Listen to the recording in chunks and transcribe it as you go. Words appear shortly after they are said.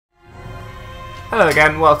Hello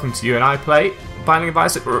again, welcome to You and I Play Binding of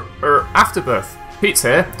Isaac Afterbirth. Pete's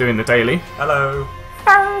here, doing the daily. Hello.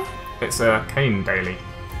 It's a Cain daily.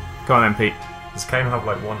 Go on then, Pete. Does Cain have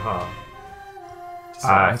like one heart?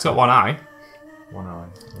 He's got one eye. One eye.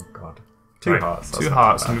 Oh god. Two hearts. Two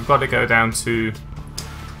hearts, and we've got to go down to...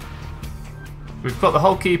 We've got the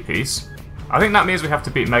whole key piece. I think that means we have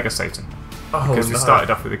to beat Mega Satan. Because we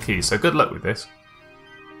started off with a key, so good luck with this.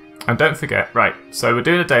 And don't forget, right, so we're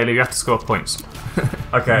doing a daily, you have to score points.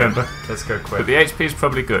 Okay, remember? Let's go quick. But the HP is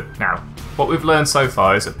probably good. Now, what we've learned so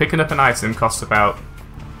far is that picking up an item costs about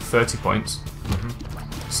 30 points.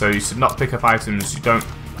 So you should not pick up items you don't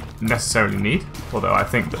necessarily need. Although I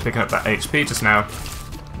think that picking up that HP just now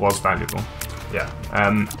was valuable. Yeah.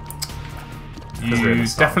 You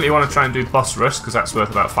definitely want to try and do boss rush, because that's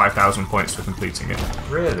worth about 5,000 points for completing it.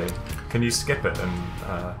 Really? Can you skip it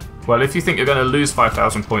and... Well, if you think you're going to lose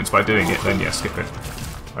 5,000 points by doing it, then yeah, skip it.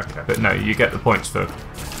 Okay. But no, you get the points for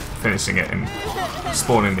finishing it and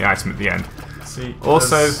spawning the item at the end. See,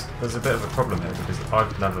 also, there's a bit of a problem here, because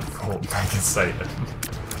I've never fought Mega Satan.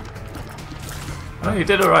 Oh, you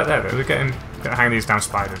did alright there, though. We're getting to hang these down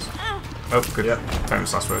spiders. Oh, good. Yep.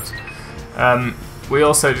 Famous last words. We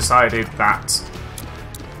also decided that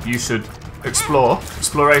you should explore.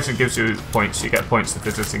 Exploration gives you points. You get points for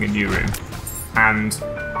visiting a new room. And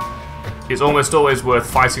it's almost always worth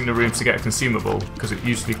fighting the rooms to get a consumable, because it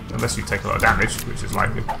usually, unless you take a lot of damage, which is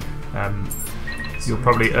likely, you'll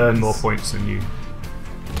probably earn more points than you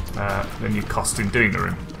cost in doing the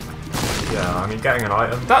room. Yeah, I mean, getting an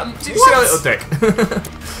item... Did you see that little dick?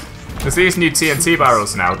 There's these new TNT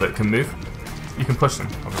barrels now that can move. You can push them,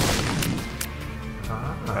 obviously.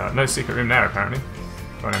 No secret room there, apparently.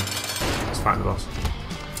 Go on in. Let's find the boss.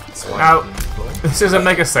 Now, this is a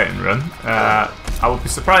Mega Satan run. I would be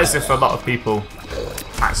surprised if a lot of people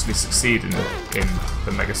actually succeed in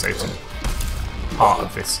the Mega Satan part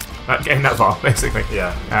of this. Getting that far, basically.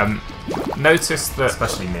 Yeah. Notice that...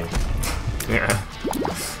 Especially me. Yeah.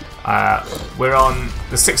 We're on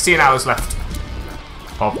the 16 hours left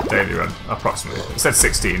of the daily run, approximately. It said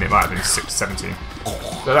 16, it might have been 17.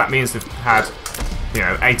 So that means we've had,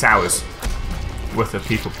 8 hours worth of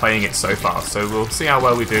people playing it so far. So we'll see how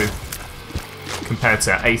well we do compared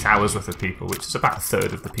to 8 hours worth of people, which is about a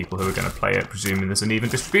third of the people who are going to play it, presuming there's an even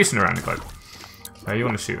distribution around the globe. You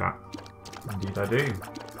want to shoot that? Indeed I do.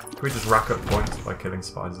 Can we just rack up points by killing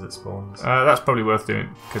spiders at spawns? That's probably worth doing,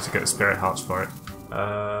 because you get the spirit hearts for it.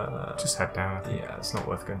 Just head down, I think. Yeah, it's not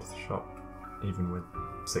worth going to the shop, even with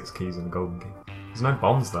 6 keys and a golden key. There's no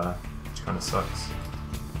bombs there, which kind of sucks.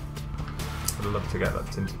 I'd love to get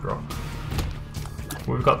that tinted rock.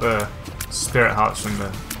 Well, we've got the spirit hearts from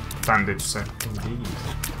the bandage, so... Indeed.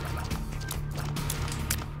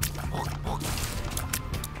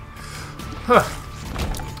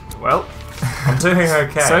 Well... I'm doing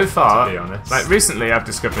okay, so far, to be honest. like recently I've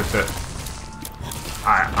discovered that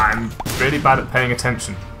I'm really bad at paying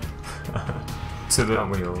attention to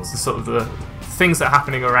the sort of the things that are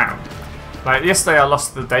happening around. Like yesterday I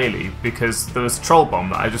lost the daily because there was a troll bomb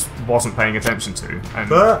that I just wasn't paying attention to,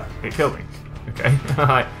 and it killed me. Okay,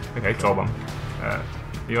 okay, troll bomb.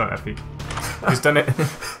 You want that, Pete? He's done it.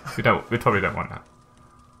 We probably don't want that.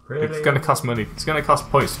 Really? It's going to cost money. It's going to cost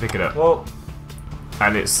points to pick it up. Well,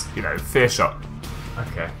 and it's fear shot.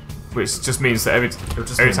 Okay. Which just means that every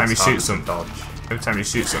time you shoot something,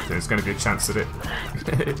 there's going to be a chance that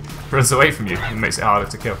it runs away from you and makes it harder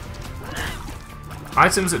to kill.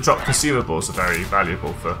 Items that drop consumables are very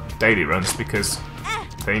valuable for daily runs because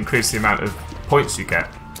they increase the amount of points you get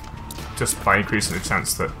just by increasing the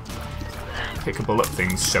chance that pickable up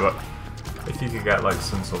things show up. If you could get like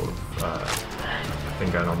some sort of thing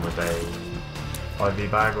going on with a IV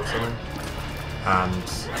bag or something, and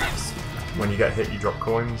when you get hit you drop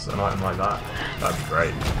coins, an item like that, that'd be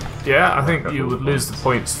great. Yeah, I think you would lose the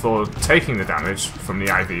points for taking the damage from the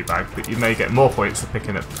IV bag, but you may get more points for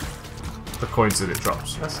picking up the coins that it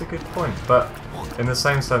drops. That's a good point, but in the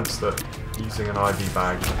same sense that using an IV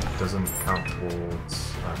bag doesn't count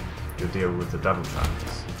towards your deal with the devil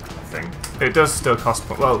chance, I think. It does still cost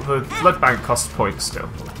points. Well, the blood bank costs points still.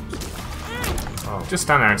 Oh. Just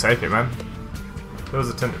stand there and take it, man. There was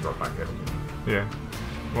a tinted rock back here. Yeah,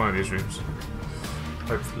 one of these rooms.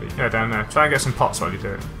 Hopefully. Yeah, down there. Try and get some pots while you do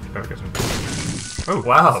it. Don't get some. Oh,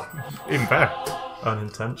 wow! Even better.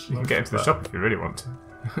 Unintentional. You can get into the shop if you really want to.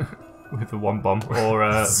 With the 1 bomb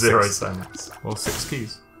or 0 cents. Or 6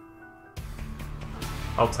 keys.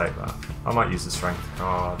 I'll take that. I might use the strength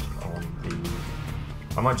card on the...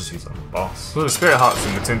 I might just use it on the boss. Well, the spirit hearts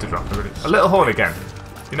and the tinted rock are really... A little horn again.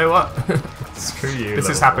 You know what? Screw you. This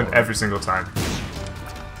has happened every single time.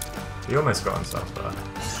 He almost got himself there.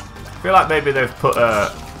 I feel like maybe they've put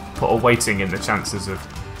a weighting in the chances of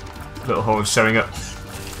Little Horns showing up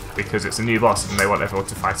because it's a new boss and they want everyone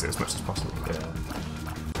to fight it as much as possible. Yeah.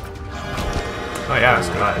 Oh yeah, that's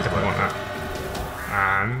good. I definitely want that.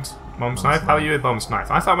 And Mom's Knife? How are you with Mom's Knife?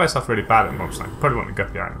 I found myself really bad at Mom's Knife. Probably want the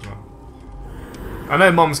Guppy item as well. I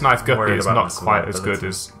know Mom's Knife Guppy is not quite as good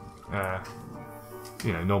as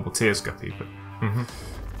you know, normal Tears Guppy, but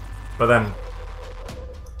but then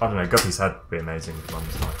I don't know, Guppy's head would be amazing with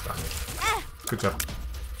Mom's Knife damage. Good job.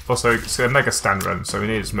 Also, it's a Mega Stand run, so we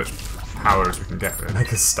need as much power as we can get really.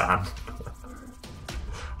 Mega Stand.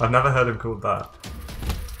 I've never heard him called that.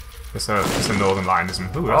 It's a Northern Lionism.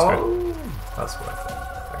 Ooh, that's good. That's worth it,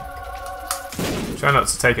 I think. Try not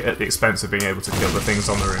to take it at the expense of being able to kill the things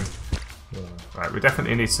on the room. Yeah. Right, we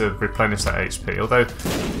definitely need to replenish that HP, although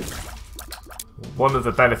one of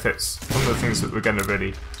the things that we're going to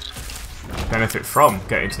really benefit from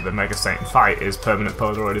getting to the Mega Satan fight is permanent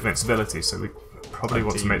Polaroid invincibility, so we probably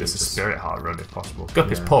want to make this a Spirit Heart run if possible.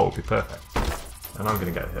 Guppy's Paw would be perfect. And I'm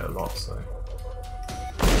going to get hit a lot, so...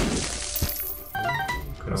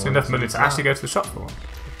 That's enough money to actually go to the shop for one.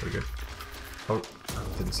 Pretty good. Oh,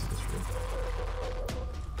 I didn't see this room.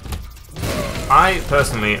 I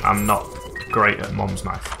personally am not great at Mom's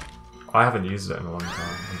Knife. I haven't used it in a long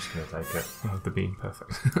time. I'm just going to take it. Oh, the beam,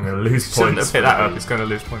 perfect. I'm going to lose points. Shouldn't have picked that up, it's going to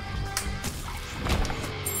lose points.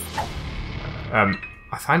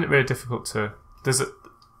 I find it really difficult to... There's a...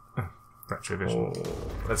 Oh, retrovision.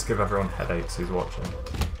 Oh, let's give everyone headaches who's watching.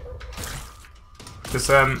 There's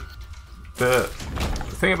the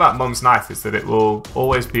thing about Mom's Knife is that it will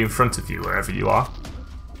always be in front of you wherever you are.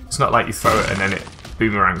 It's not like you throw it and then it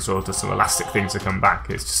boomerangs or does some elastic thing to come back.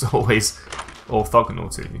 It's just always orthogonal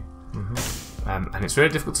to you. And it's really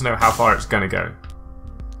difficult to know how far it's going to go.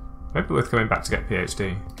 Maybe worth coming back to get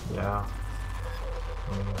PhD. Yeah.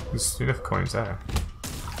 There's enough coins there.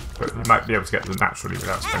 But you might be able to get them naturally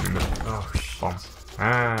without spending the bomb.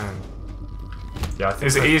 And yeah, I think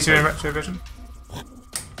is it easier in retrovision?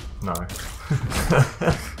 No.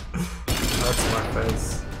 That's my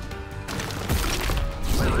face.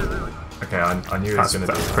 Okay, I knew it was going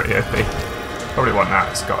to do that. Pretty OP. Probably want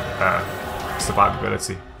that. It's got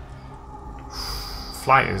survivability.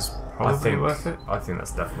 Flight is probably worth it. I think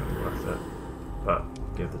that's definitely worth it. But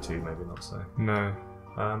the other two, maybe not so. No.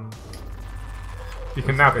 You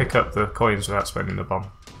can now pick up the coins without spending the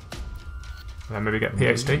bomb. And then maybe get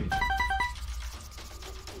PhD.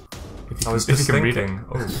 I was just thinking.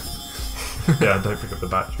 Oh. Yeah, don't pick up the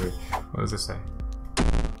battery. What does this say?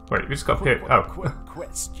 Wait, we just got PhD. Oh.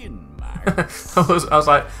 Question mark. I was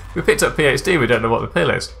like, we picked up PhD. We don't know what the pill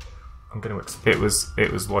is. I'm going to explain. It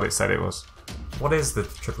was what it said it was. What is the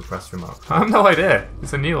triple question mark? I have no idea.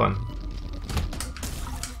 It's a new one.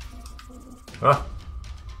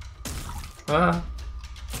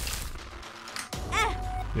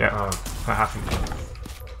 Yeah, that happened.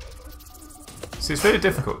 See, it's really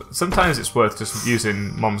difficult. Sometimes it's worth just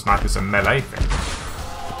using Mom's Knife as a melee thing.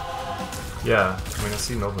 Yeah, I mean, I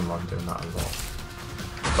see Northern Line doing that a lot.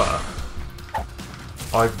 But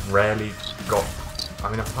I've rarely got... I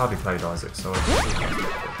mean, I've hardly played Isaac, so I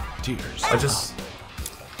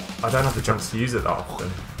don't have the chance to use it that often.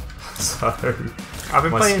 So I've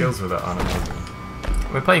been my playing, skills with it aren't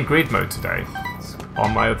amazing. We're playing Greed Mode today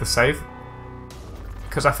on my other save.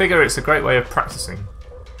 Because I figure it's a great way of practicing.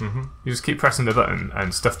 You just keep pressing the button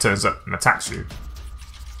and stuff turns up and attacks you.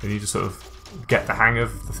 And you just sort of get the hang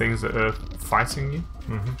of the things that are fighting you.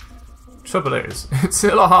 Trouble is, it's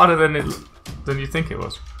a lot harder than you think it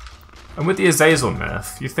was. And with the Azazel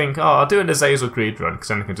nerf, you think, oh, I'll do an Azazel Greed run because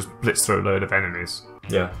then I can just blitz through a load of enemies.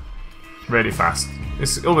 Yeah. Really fast.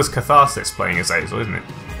 It's almost catharsis playing Azazel, isn't it?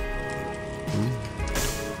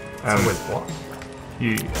 So with what?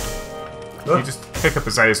 You just pick up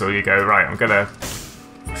Azazel, you go, right, I'm gonna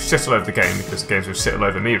shit all over the game because the games have shit all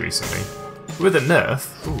over me recently. With a nerf,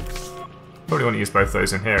 probably want to use both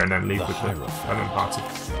those in here and then leave with the lemon party.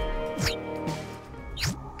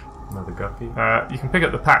 Another guppy. You can pick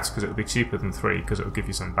up the packs because it will be cheaper than 3 because it will give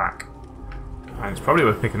you some back. And it's probably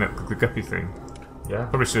worth picking up the guppy thing. Yeah.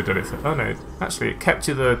 Probably should have done it for... Oh no, actually it kept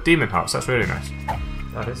you the demon hearts, that's really nice.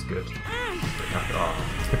 That is good.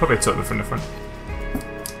 You probably took them from the front.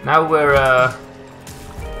 Now we're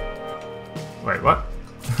wait, what?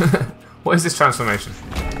 What is this transformation?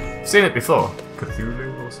 I've seen it before.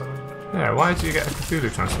 Cthulhu or something? Yeah, why did you get a Cthulhu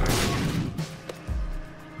transformation?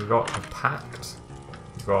 We've got a pact.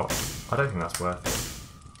 We've got... I don't think that's worth it.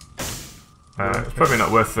 It's probably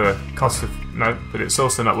not worth the cost of... No, but it's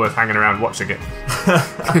also not worth hanging around watching it.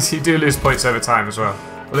 Because you do lose points over time as well.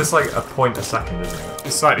 Well, it's like a point a second, isn't it?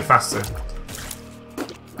 It's slightly faster.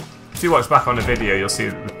 If you watch back on the video, you'll see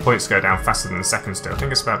that the points go down faster than the seconds do. I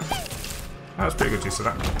think it's about... That was pretty good use of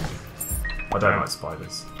that. I don't like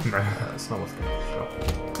spiders. No. It's not worth getting shot.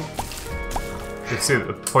 You can see that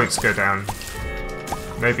the points go down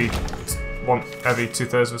maybe every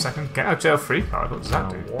 2/3 of a second. Get out of jail free card, what does that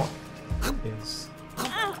do? What is...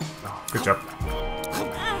 Oh, good job.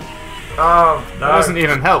 Oh, no! That doesn't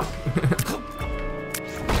even help.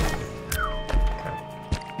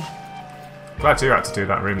 Glad you had to do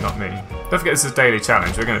that room, not me. Don't forget this is a daily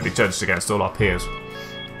challenge. We're going to be judged against all our peers.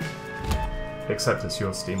 Except it's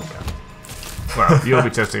your Steam account. Well, you'll be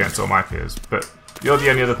judged against all my peers, but you're the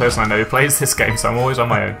only other person I know who plays this game, so I'm always on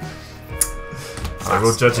my own. So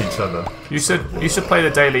we'll judge each other. You should play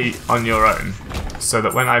the daily on your own, so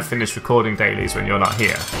that when I finish recording dailies when you're not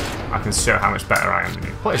here, I can show how much better I am than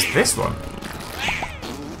you. What is this one?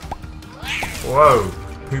 Whoa!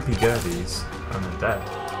 Poopy Gerbies and the dead.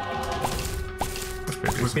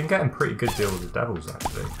 We've We've been getting pretty good deals with devils,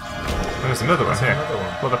 actually. There's another one here. Another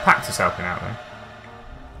one. Well, the pact is helping out though.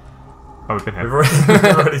 Oh, we've been here. We've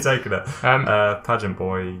already taken it. Pageant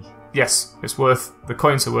boy. Yes, it's worth. The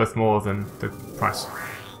coins are worth more than the price.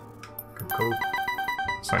 Good call.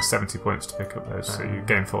 It's like 70 points to pick up those, so you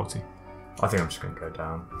gain 40. I think I'm just going to go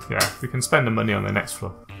down. Yeah, we can spend the money on the next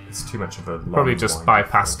floor. It's too much of a long Probably just wind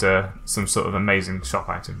bypassed some sort of amazing shop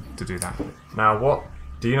item to do that. Now, what?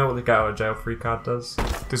 Do you know what the get out of jail free card does?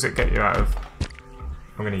 Does it get you out of?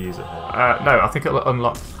 I'm going to use it here. No, I think it'll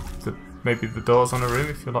unlock maybe the doors on a room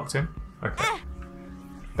if you're locked in. Okay.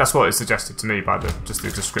 That's what is suggested to me by just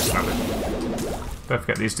the description of it. Don't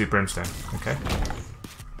forget these do brimstone. Okay.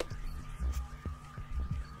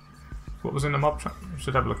 What was in the mob trap? We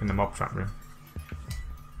should have a look in the mob trap room.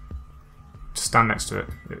 Just stand next to it.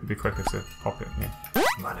 It'd be quicker to pop it. Yeah.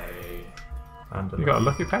 Money. And You got a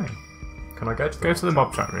lucky penny. Can I go to the Go to the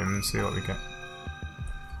mob trap room and see what we get.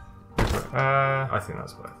 I think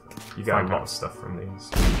that's worth it. You get a Find lot out. of stuff from these.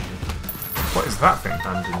 What is that thing?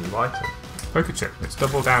 And a new item. Poker chip. It's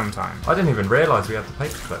double down time. I didn't even realise we had the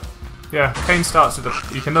paperclip. Yeah, Cain starts with a.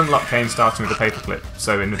 You can unlock Cain starting with a paperclip.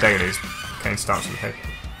 So in the dailies, Cain starts with a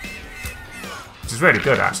paperclip, which is really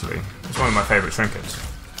good actually. It's one of my favourite trinkets.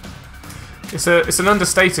 It's an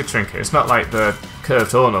understated trinket. It's not like the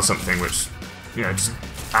curved horn or something, which just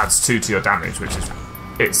adds 2 to your damage, which is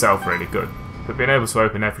itself really good. But being able to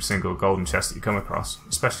open every single golden chest that you come across,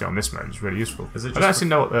 especially on this mode, is really useful. Is it I just don't actually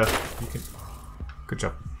know what the. You can. Good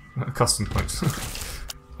job. Custom points.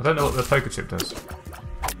 I don't know what the poker chip does.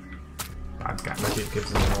 Bad guy. Maybe it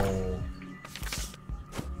gives us more...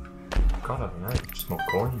 God, I don't know. Just more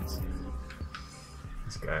coins.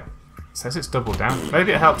 Let's go. It says it's double down.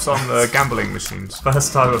 Maybe it helps on the gambling machines.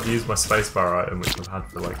 First time I've used my spacebar item, which I've had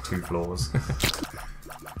for like 2 floors.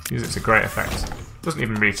 Use it to great effect. Doesn't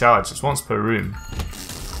even recharge. It's once per room.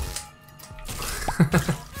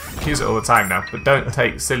 Use it all the time now, but don't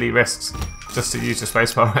take silly risks just to use your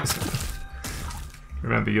spacebar item.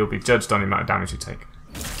 Remember, you'll be judged on the amount of damage you take.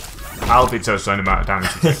 I'll be judged on the amount of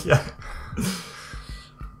damage you take. Yeah.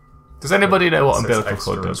 Does anybody know what So it's umbilical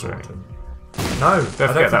extra cord does, really? important. No,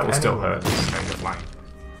 Don't forget that will still anyone hurt. knows. When you're flying.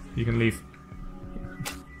 You can leave.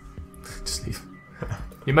 Just leave.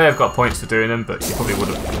 You may have got points for doing them, but you probably would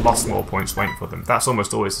have lost more points waiting for them. That's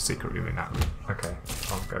almost always the secret room in that room. Okay,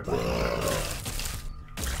 I'll go.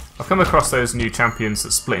 I've come across those new champions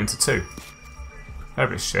that split into 2. They're a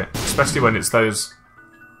bit shit. Especially when it's those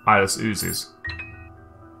eyeless oozes.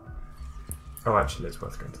 Oh, actually, it's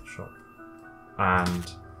worth going to the shop. And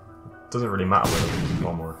it doesn't really matter whether we use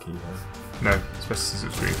bomb or a key here. No, especially since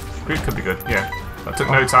it's Greek. Greek could be good, yeah. That took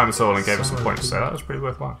no time at all and gave us some points, so that was pretty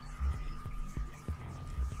worthwhile.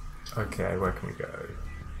 Okay, where can we go?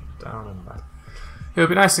 Down and back. It would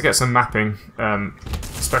be nice to get some mapping,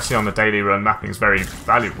 especially on the daily run. Mapping is very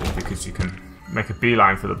valuable because you can make a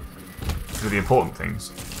beeline for the important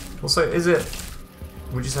things. Also,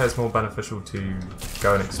 would you say it's more beneficial to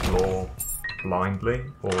go and explore blindly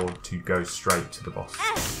or to go straight to the boss?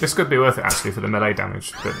 This could be worth it actually for the melee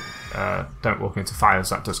damage, but don't walk into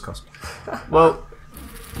fires, that does cost. Well,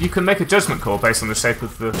 you can make a judgment call based on the shape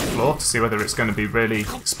of the floor to see whether it's going to be really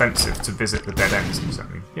expensive to visit the dead ends or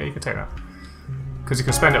something. Yeah, you can take that. Because you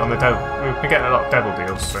can spend it on the devil. We've been getting a lot of devil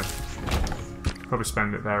deals, so probably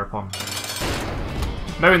spend it thereupon.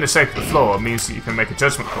 Knowing the shape of the floor means that you can make a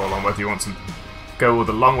judgment call on whether you want to go all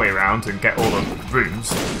the long way around and get all the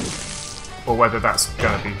rooms, or whether that's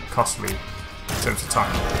going to be costly in terms of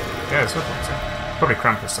time. Yeah, it's worth it. Probably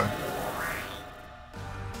Krampus, though.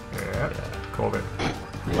 Yeah, called it.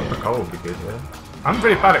 Leprechaun would be good, yeah. I'm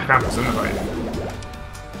really bad at Krampus, isn't I?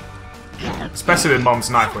 Especially with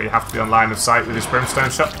Mom's Knife, where you have to be on line of sight with his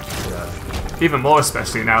brimstone shot. Yeah. Even more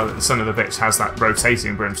especially now that the son of a bitch has that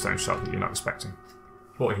rotating brimstone shot that you're not expecting.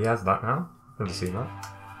 What, he has that now? Never seen that.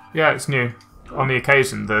 Yeah, it's new. On the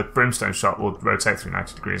occasion, the brimstone shot will rotate through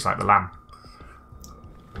 90 degrees like the lamb.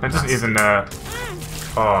 And it doesn't even...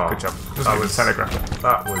 Oh, good job. Doesn't even telegraph it.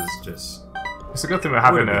 That was just... It's a good thing we're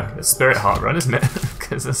having a spirit heart run, isn't it?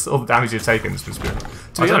 Because that's all the damage you've taken has been spirit.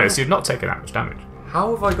 To be honest, you've not taken that much damage.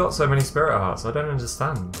 How have I got so many spirit hearts? I don't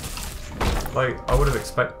understand. Like, I would have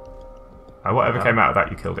expected... Whatever came out of that,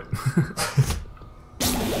 you killed it.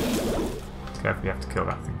 Careful, you have to kill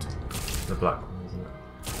that thing too. The black one, isn't it?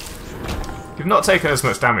 You've not taken as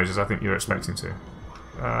much damage as I think you were expecting to. Is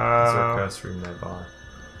there a curse room nearby?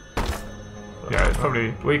 Yeah, it's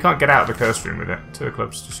probably... Well, you can't get out of the curse room with it. 2 of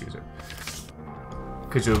clubs, just use it.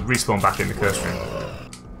 Because you'll respawn back in the curse room.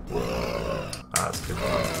 That's good.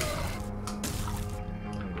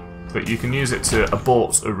 But you can use it to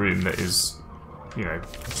abort a room that is, you know,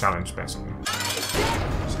 a challenge, basically.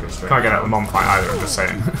 Can't get out of the mom fight either, I'm just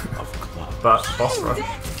saying. But boss rush.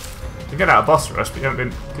 You can get out of boss rush, but you haven't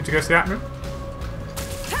been... Could you go to the act room?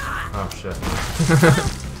 Oh shit.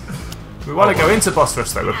 We want to go into boss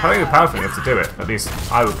rush though. We're probably powerful enough to do it. At least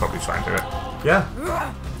I would probably try and do it. Yeah.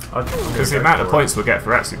 Because the amount of points we'll get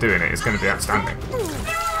for actually doing it is going to be outstanding. So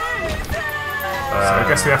I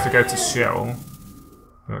guess we have to go to Shell.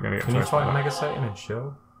 We're not going to get Can you first fight one. Mega Satan and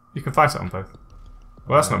Shield? You can fight it on both.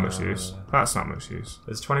 Well, that's not much use. That's not much use.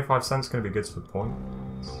 Is 25 cents going to be good for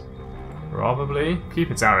points? Probably.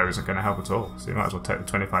 Cupid's arrow isn't going to help at all, so you might as well take the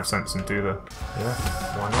 25 cents and do the... Yeah,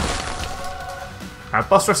 why not?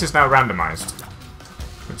 Boss rush is now randomised,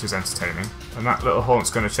 which is entertaining. And that little haunt's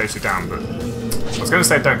going to chase you down, but... I was going to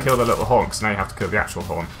say don't kill the little haunt, because now you have to kill the actual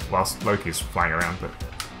haunt, whilst Loki's flying around, but...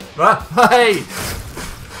 Ah! Hey!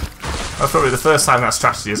 That's probably the first time that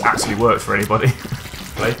strategy has actually worked for anybody.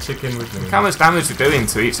 Play chicken with me. How much damage you're doing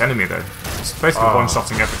to each enemy, though? It's basically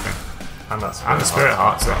one-shotting everything. And that's And the spirit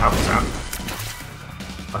hearts that help us out.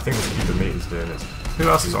 I think the Cuban meat is doing it. Who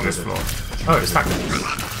else is on this floor? Oh, it's that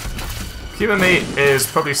guy. Cuban meat is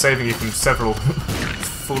probably saving you from several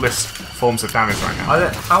foolish forms of damage right now.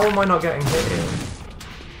 How am I not getting hit here?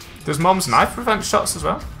 Does Mom's knife prevent shots as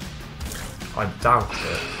well? I doubt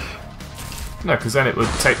it. No, because then it would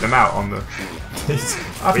take them out on the...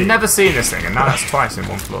 I've never seen this thing, and now that's twice in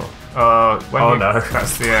one floor. No.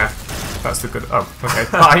 That's the good... Oh, okay,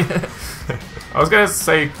 bye. I was going to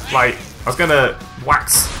say, like... I was going to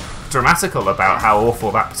wax dramatical about how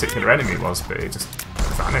awful that particular enemy was, but it just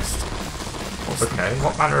vanished. Okay.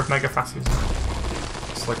 What manner of mega fatty is it?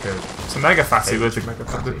 It's like a... It's a mega fatty with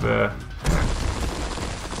the...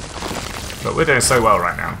 But we're doing so well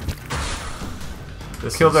right now. No,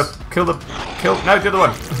 the other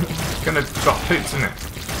one. Gonna drop poops, isn't it?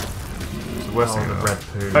 It's the worst thing. The red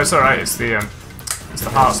poo. Oh, it's alright. It's the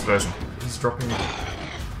hearts version. He's dropping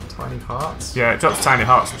tiny hearts. Yeah, it drops tiny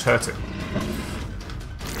hearts, which hurt it.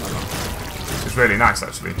 It's really nice,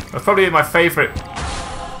 actually. That's probably my favourite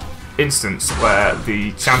instance where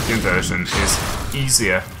the champion version is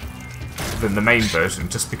easier than the main version,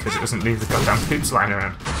 just because it doesn't leave the goddamn poops lying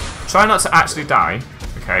around. Try not to actually die.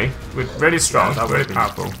 Okay, we're really strong, Yeah, really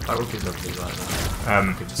powerful. That would be lovely right now.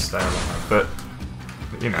 You could just stay alive. But,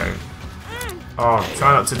 you know... Oh,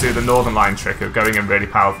 try not to do the Northern Line trick of going in really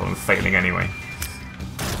powerful and failing anyway.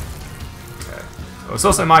 Okay. Well, it's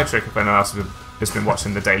also my trick if anyone else has been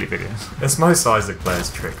watching the daily videos. It's most Isaac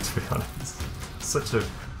player's trick, to be honest. Such a...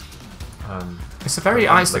 it's a very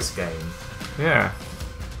Isaac game. Yeah.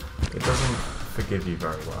 It doesn't forgive you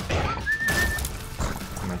very well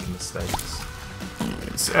for making mistakes.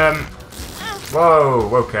 It's Whoa,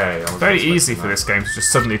 okay. very easy for this game to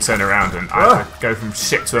just suddenly turn around and either go from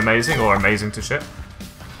shit to amazing or amazing to shit.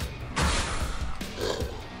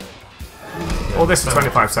 All this for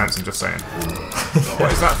 25 cents, I'm just saying.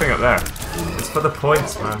 What is that thing up there? It's for the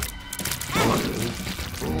points, man.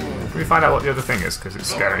 Can we find out what the other thing is? Because it's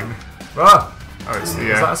scaring me. Ah! Oh, it's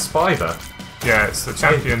the... Is that a spider? Yeah, it's the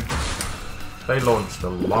champion. They launched a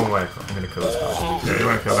long way across. I'm going to kill this guy. Yeah, you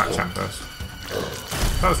want to kill that champ first.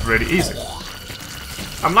 That was really easy.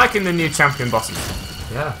 I'm liking the new champion bosses.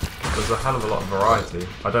 Yeah, there's a hell of a lot of variety.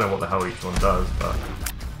 I don't know what the hell each one does, but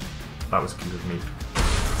that was cute of me.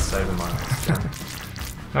 Saving my ass.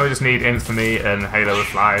 Now we just need Infamy and Halo of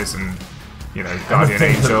Flies and, you know, Guardian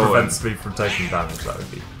Angel. That prevents me from taking damage, that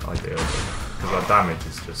would be ideal. Because our damage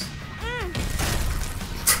is just...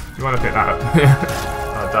 You want to pick that up?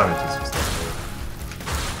 Our damage is just...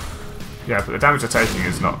 Yeah, but the damage you're taking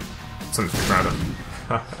is not something to be proud of.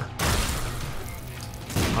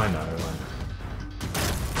 I know.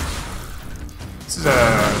 This is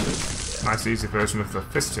a nice easy version of the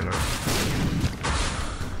fistula.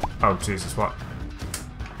 Oh Jesus, what?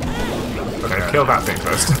 Okay, kill that thing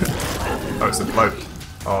first. Oh, it's the bloat.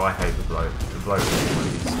 Oh, I hate the bloat. The bloat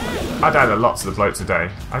is I died a lot to the bloat today.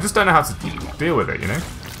 I just don't know how to deal with it, you know?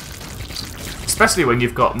 Especially when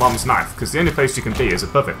you've got Mom's knife, because the only place you can be is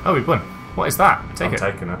above it. Oh, we won. What is that? Take it.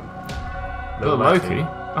 I'm taking it. Little Loki.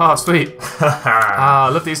 Oh, sweet. Ah, I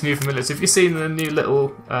love these new familiars. Have you seen the new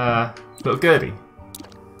little Gertie?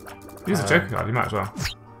 He's a Joker card, you might as well.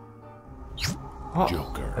 What?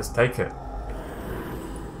 Joker. Let's take it.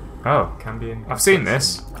 Oh, Can be in. I've seen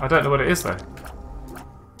this. I don't know what it is though.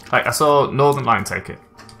 Like, I saw Northern Line take it,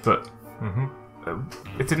 but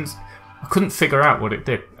it didn't. I couldn't figure out what it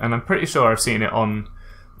did, and I'm pretty sure I've seen it on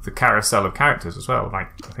the carousel of characters as well. Like,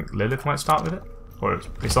 I think Lilith might start with it, or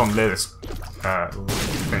it's on Lilith's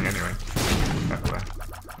thing anyway. Everywhere.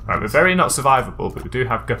 Right, we're very not survivable, but we do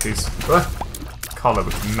have Guppy's collar,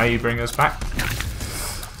 which may bring us back.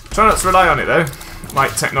 Try not to rely on it though.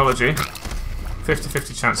 Like technology,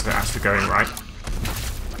 50-50 chance of it actually going right.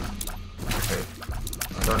 Okay.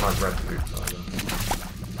 I don't like red boots either.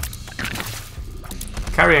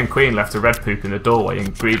 Carrie and Queen left a red poop in the doorway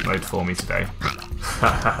in greed mode for me today,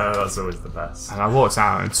 That's always the best. and I walked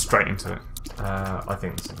out and straight into it. I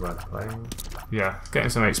think this is worth playing. Yeah, getting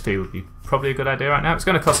some HP would be probably a good idea right now. It's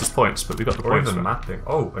going to cost us points, but we got the Or points. even For it. mapping.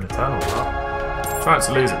 Oh, an eternal heart. Try not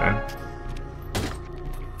to lose it then.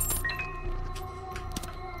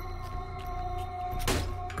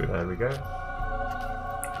 Good. There we go.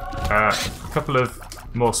 A couple of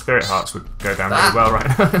more spirit hearts would go down really well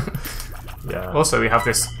right now. Yeah. Also, we have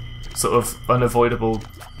this sort of unavoidable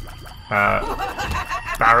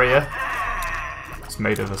barrier. It's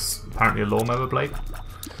made of apparently a lawnmower blade.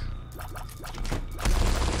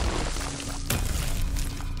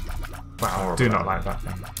 Wow, I do not like that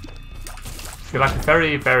thing. You're like a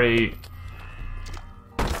very, very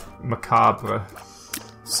macabre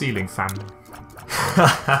ceiling fan.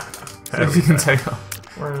 So if you can take off.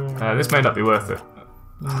 This may not be worth it.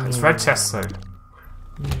 Oh, it's red chest though.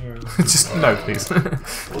 Just no, please.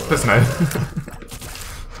 Just no.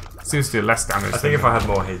 Seems to do less damage. I think if I had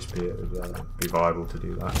more HP, it would be viable to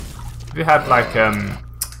do that. If you had like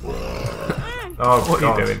Oh, what God.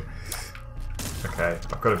 are you doing? Okay,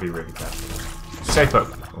 I've got to be really careful. Shape up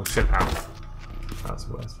or ship out. That's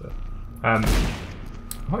worth it.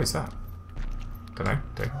 What is that? Don't know.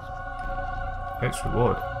 It's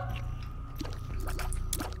reward.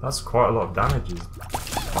 That's quite a lot of damage he's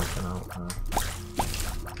pointing out there.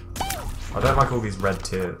 I don't like all these red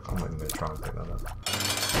tears. I'm not even going to try and pick that up.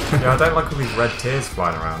 Yeah, I don't like all these red tears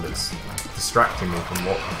flying around. It's distracting me from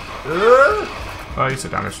what. Oh, you took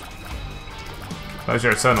damage. That was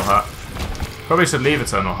your Eternal Heart. Probably should leave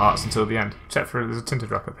Eternal Hearts until the end. Check for there's a tinted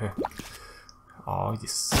rock up here. Oh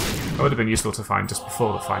yes, that would have been useful to find just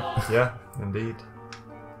before the fight. Yeah, indeed.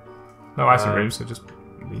 No item rooms, so just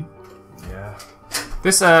leave. Yeah.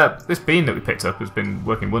 This bean that we picked up has been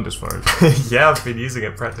working wonders for us. Yeah, I've been using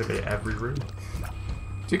it practically every room. Do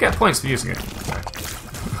you get points for using it? No.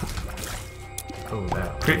 Oh,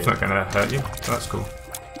 there. Creep's not going to hurt you. Oh, that's cool.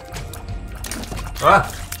 Ah!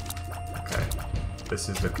 Okay. This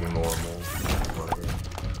is looking more and more worrying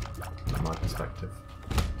from my perspective.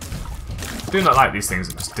 I do not like these things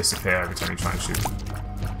that just disappear every time you try and shoot them.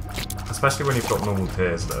 Especially when you've got normal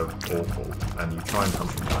tears that are awful and you try and hunt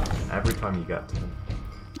them back, and every time you get to them,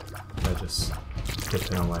 they're just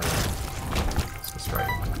dipping away. It's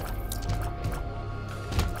frustrating.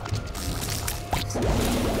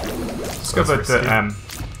 Discovered that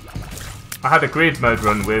I had a greed mode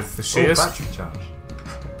run with the shears. Oh, battery charge.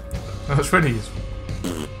 That's really useful.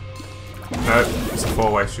 No, it's a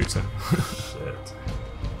 4-way shooter.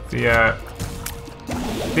 Shit.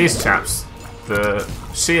 These chaps, the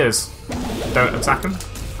shears don't attack them.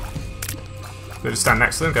 They just stand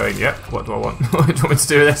next to them going, yep, what do I want? What do you want me to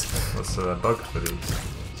do with this? What's the bug for these?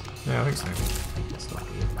 Yeah, I think so. That's not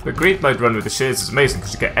good. The greed mode run with the shears is amazing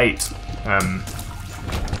because you get 8.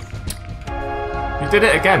 You did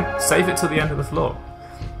it again. Save it till the end of the floor.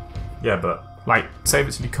 Yeah, but Like, save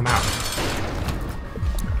it till you come out.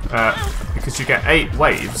 Because you get 8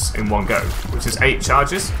 waves in one go, which is 8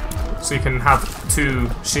 charges. So you can have 2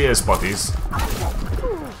 shears bodies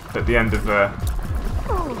at the end of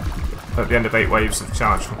 8 waves of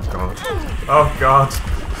charge. oh god. Oh god.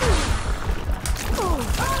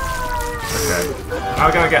 Okay. How am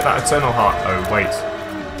I going to get that Eternal Heart? Oh wait,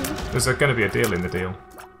 there's going to be a deal in the deal.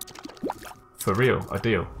 For real, a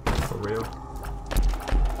deal. For real.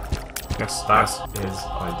 Yes, That yes. is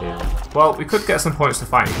ideal. Well, we could get some points to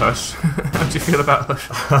fighting Hush. How do you feel about Hush?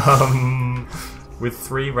 With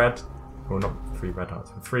 3 red, well not 3 red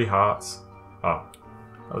hearts, with 3 hearts. Oh,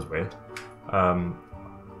 that was weird.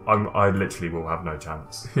 I literally will have no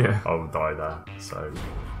chance. Yeah. I will die there. So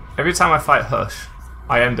Every time I fight Hush,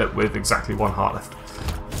 I end up with exactly 1 heart left.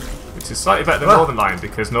 Which is slightly better than Northern Lion,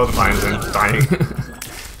 because Northern Lion's dying.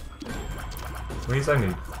 well, he's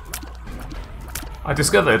only. I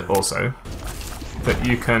discovered also that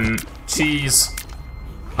you can cheese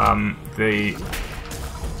the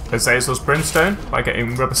Azazel's Brimstone by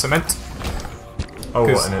getting rubber cement. Oh,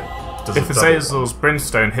 what? And it does if Azazel's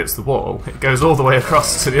Brimstone hits the wall, it goes all the way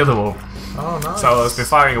across to the other wall. Oh, nice. So I've been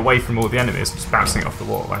firing away from all the enemies, just bouncing off the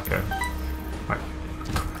wall like a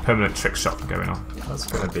permanent trick shot going on. That's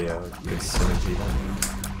going to be a good synergy then.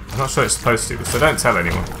 I'm not sure it's supposed to, so don't tell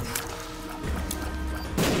anyone.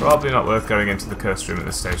 Probably not worth going into the cursed room at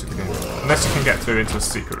this stage of the game. Unless you can get through into a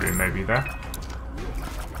secret room, maybe there.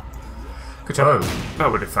 Good job. Oh, I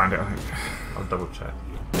would have found it, I think. I'll double check.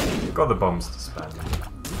 We've got the bombs to spend.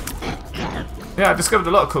 Yeah, I discovered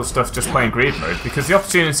a lot of cool stuff just playing Greed Mode, because the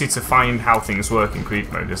opportunity to find how things work in Greed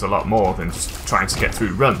Mode is a lot more than just trying to get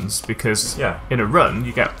through runs, because in a run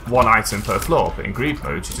you get 1 item per floor, but in Greed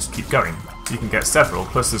Mode you just keep going. You can get several,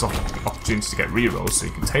 plus there's opportunity to get rerolls so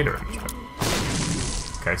you can tailor it much better.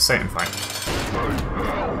 Okay, Satan fight.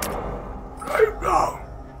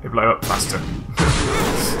 They blow up faster.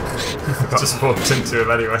 Just walked into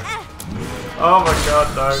him anyway. Oh my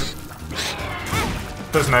god, no.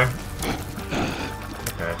 There's no.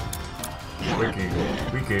 Okay. We're good.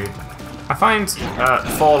 We're good. I find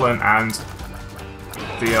Fallen and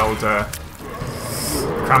the old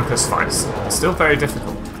Krampus fights still very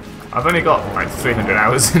difficult. I've only got like 300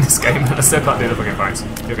 hours in this game and I still can't do the fucking fights.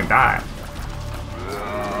 You can die.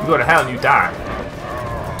 You go to hell and you die.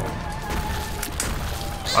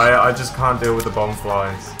 I just can't deal with the bomb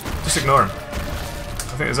flies. Just ignore them.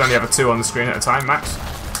 I think there's only ever 2 on the screen at a time, max.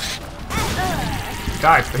 He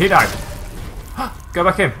died, but he died. Go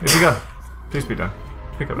back in. Is he gone? Please be done.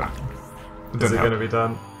 Pick up that. Is it going to be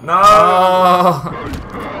done? No!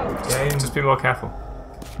 Oh! Cain. Just be more careful.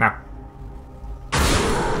 Now.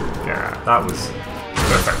 Yeah. That was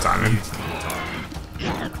Perfect timing.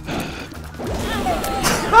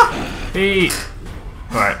 He.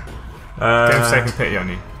 Right. Game's taking pity on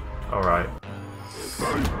you. Alright.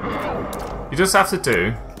 You just have to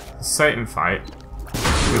do the Satan fight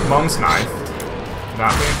with Mom's knife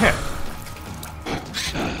without being hit.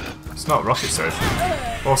 It's not rocket surgery.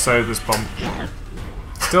 Also, there's bomb.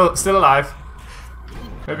 Still alive.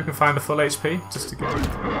 Maybe we can find the full HP just to get.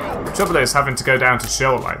 The trouble is, having to go down to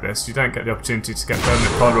Sheol like this, you don't get the opportunity to get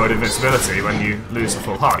permanent Polaroid invincibility when you lose a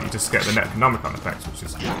full heart. You just get the Necronomicon effect, which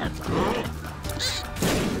is. That's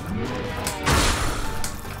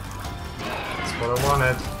what I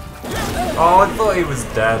wanted. Oh, I thought he was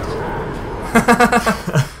dead.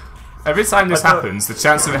 Every time this happens, the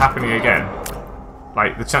chance of it happening again,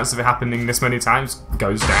 like the chance of it happening this many times,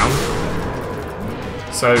 goes down.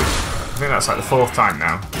 So, I think that's like the 4th time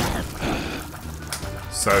now.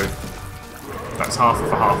 So, that's half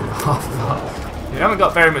of a half of a half of a half. You haven't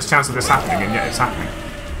got very much chance of this happening, and yet it's happening.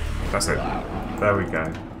 That's it. There we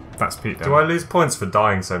go. That's Pete down. Do I lose points for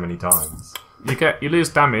dying so many times? You lose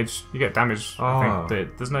damage. You get damage. Oh. I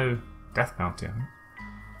think there's no death penalty. I think.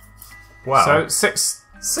 Wow. So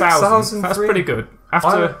 6,000. That's pretty good.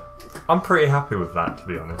 After I'm pretty happy with that, to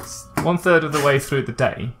be honest. 1/3 of the way through the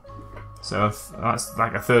day, so that's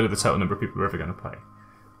like 1/3 of the total number of people we're ever going to play.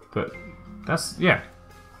 But that's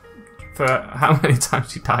for how many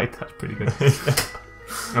times you died, that's pretty good.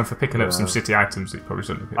 And for picking up some shitty items that you probably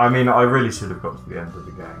shouldn't have picked. I mean, I really should have got to the end of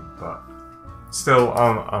the game, but still,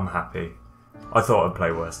 I'm happy. I thought I'd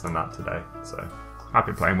play worse than that today, so. I've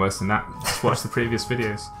been playing worse than that. Just watch the previous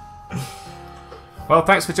videos. Well,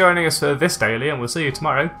 thanks for joining us for this daily, and we'll see you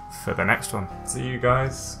tomorrow for the next one. See you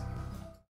guys.